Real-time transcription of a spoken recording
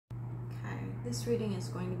This reading is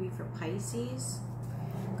going to be for Pisces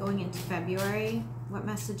going into February. What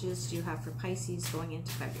messages do you have for Pisces going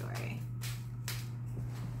into February?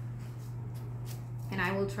 And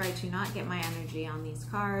I will try to not get my energy on these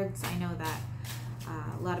cards. I know that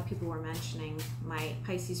a lot of people were mentioning my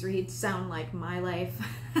Pisces reads sound like my life.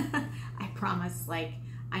 I promise, like,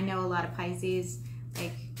 I know a lot of Pisces,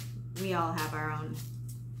 like, we all have our own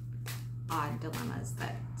odd dilemmas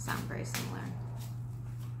that sound very similar.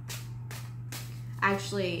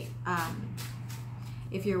 Actually,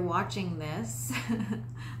 if you're watching this,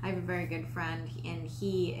 I have a very good friend, and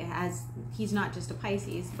he's not just a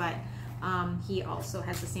Pisces, but he also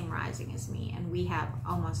has the same rising as me, and we have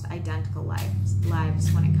almost identical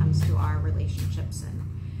lives when it comes to our relationships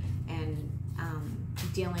and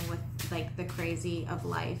dealing with, like, the crazy of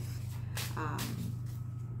life.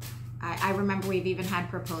 I remember we've even had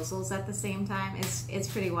proposals at the same time. It's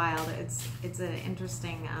pretty wild. It's an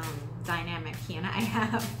interesting dynamic he and I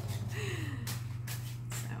have.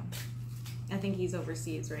 So I think he's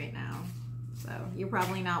overseas right now. So you're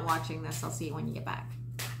probably not watching this. I'll see you when you get back.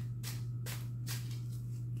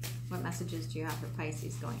 What messages do you have for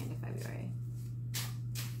Pisces going into February?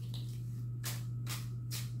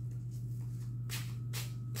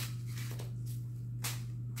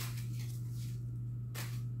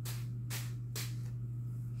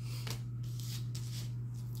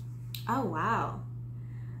 Oh, wow.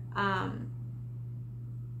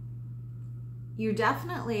 You're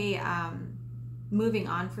definitely moving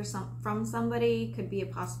on from somebody. Could be a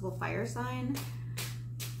possible fire sign.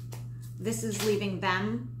 This is leaving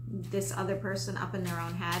them, this other person, up in their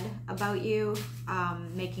own head about you,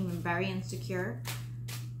 making them very insecure.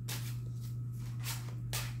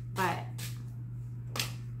 But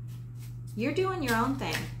you're doing your own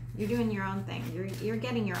thing. You're doing your own thing. You're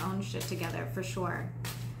getting your own shit together for sure.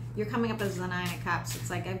 You're coming up as the Nine of Cups. It's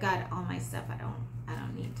like, I've got all my stuff. I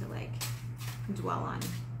don't need to, like, dwell on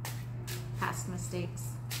past mistakes.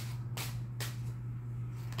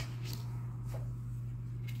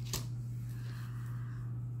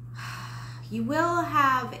 You will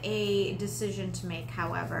have a decision to make,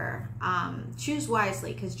 however. Choose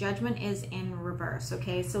wisely, because Judgment is in reverse,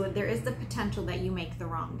 okay? So there is the potential that you make the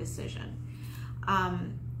wrong decision.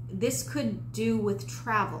 This could do with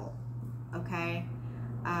travel, okay?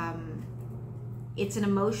 It's an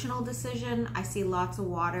emotional decision. I see lots of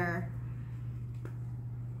water.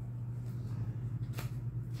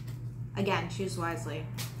 Again, choose wisely.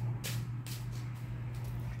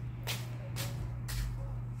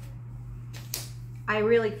 I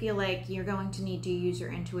really feel like you're going to need to use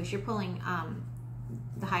your intuition. You're pulling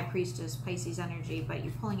the High Priestess, Pisces energy, but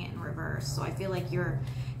you're pulling it in reverse. So I feel like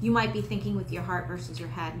you might be thinking with your heart versus your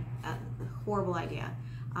head. Horrible idea.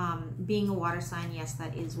 Being a water sign, yes,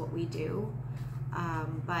 that is what we do.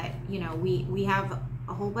 But, you know, we have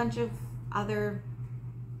a whole bunch of other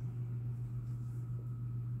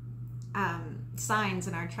signs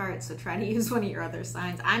in our chart, so try to use one of your other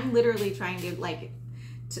signs. I'm literally trying to, like,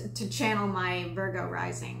 to channel my Virgo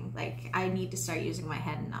rising. Like, I need to start using my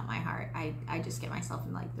head and not my heart. I just get myself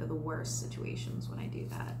in, like, the worst situations when I do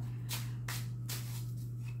that.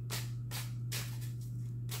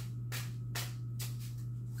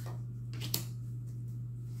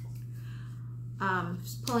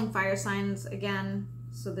 Just pulling fire signs again,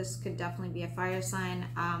 so this could definitely be a fire sign.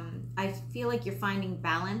 I feel like you're finding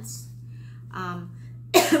balance,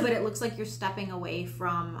 but it looks like you're stepping away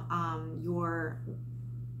from your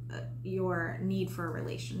need for a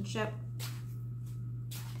relationship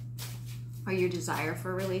or your desire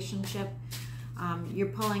for a relationship. You're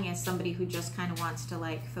pulling as somebody who just kind of wants to,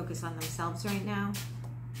 like, focus on themselves right now.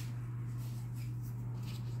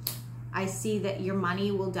 I see that your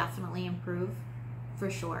money will definitely improve, for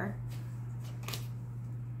sure.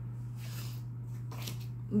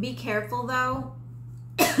 Be careful, though,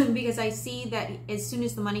 because I see that as soon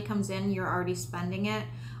as the money comes in, you're already spending it.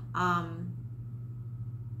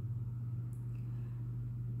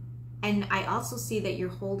 And I also see that you're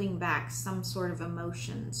holding back some sort of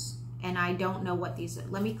emotions. And I don't know what these,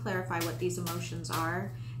 let me clarify what these emotions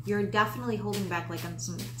are. You're definitely holding back, like, on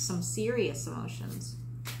some serious emotions.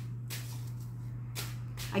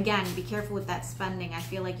 Again, be careful with that spending. I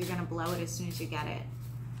feel like you're going to blow it as soon as you get it.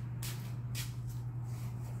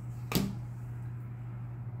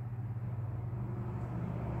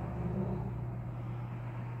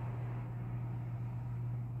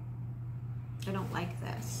 I don't like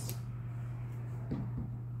this.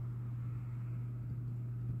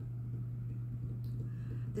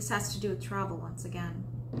 This has to do with travel once again.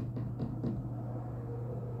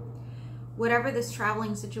 Whatever this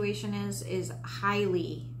traveling situation is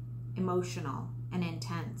highly emotional and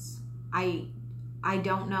intense. I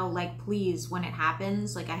don't know, like, please, when it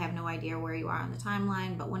happens, like, I have no idea where you are on the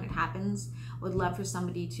timeline, but when it happens, would love for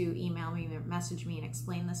somebody to email me or message me and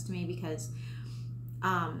explain this to me, because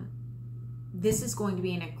this is going to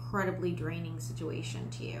be an incredibly draining situation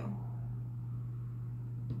to you.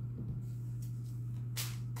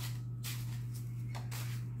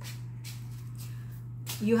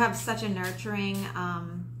 You have such a nurturing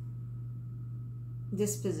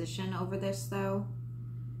disposition over this, though.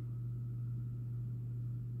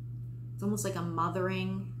 It's almost like a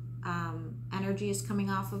mothering energy is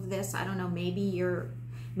coming off of this. I don't know,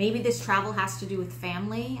 maybe this travel has to do with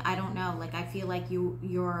family. I don't know. Like, I feel like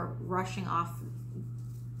you're rushing off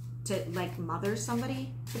to, like, mother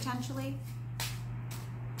somebody, potentially.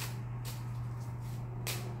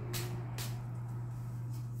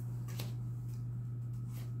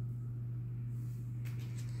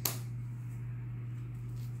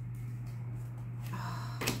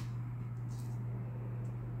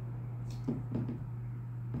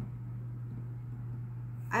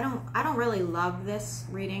 I don't really love this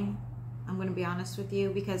reading. I'm going to be honest with you,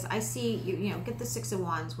 because I see you know, get the Six of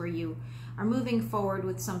Wands, where you are moving forward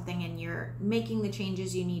with something and you're making the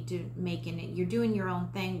changes you need to make in it. You're doing your own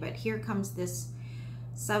thing, but here comes this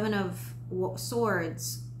Seven of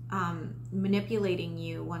Swords manipulating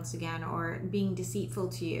you once again, or being deceitful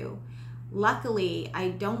to you. Luckily, I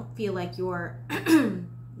don't feel like you're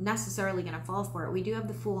necessarily going to fall for it. We do have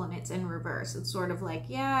the Fool, and it's in reverse. It's sort of like,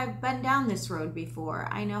 yeah, I've been down this road before.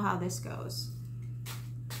 I know how this goes.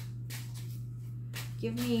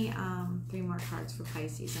 Give me 3 more cards for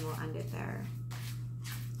Pisces, and we'll end it there.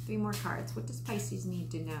 3 more cards. What does Pisces need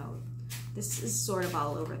to know? This is sort of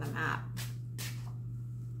all over the map.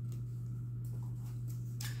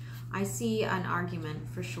 I see an argument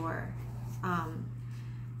for sure.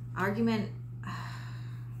 Argument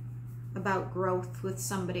about growth with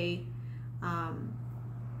somebody.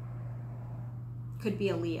 Could be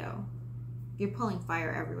a Leo. You're pulling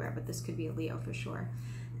fire everywhere, but this could be a Leo for sure.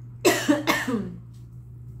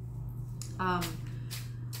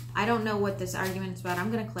 I don't know what this argument's about.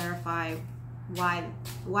 I'm going to clarify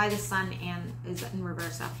why the Sun is in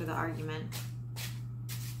reverse after the argument.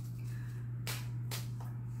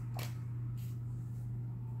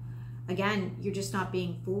 Again, you're just not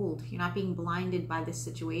being fooled. You're not being blinded by this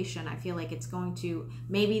situation. I feel like it's going to,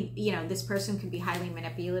 maybe, you know, this person could be highly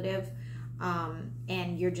manipulative,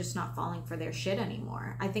 and you're just not falling for their shit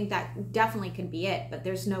anymore. I think that definitely could be it, but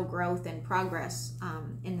there's no growth and progress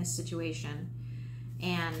in this situation.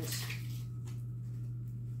 And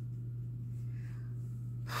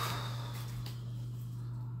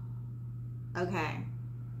okay.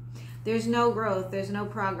 There's no growth. There's no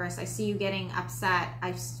progress. I see you getting upset.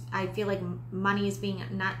 I feel like money is being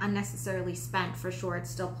not unnecessarily spent for sure. It's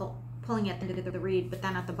still pulling at the end of the read. But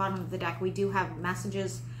then at the bottom of the deck, we do have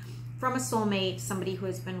messages from a soulmate, somebody who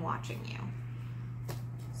has been watching you.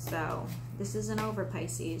 So this isn't over,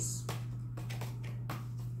 Pisces.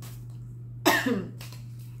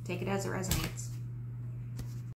 Take it as it resonates.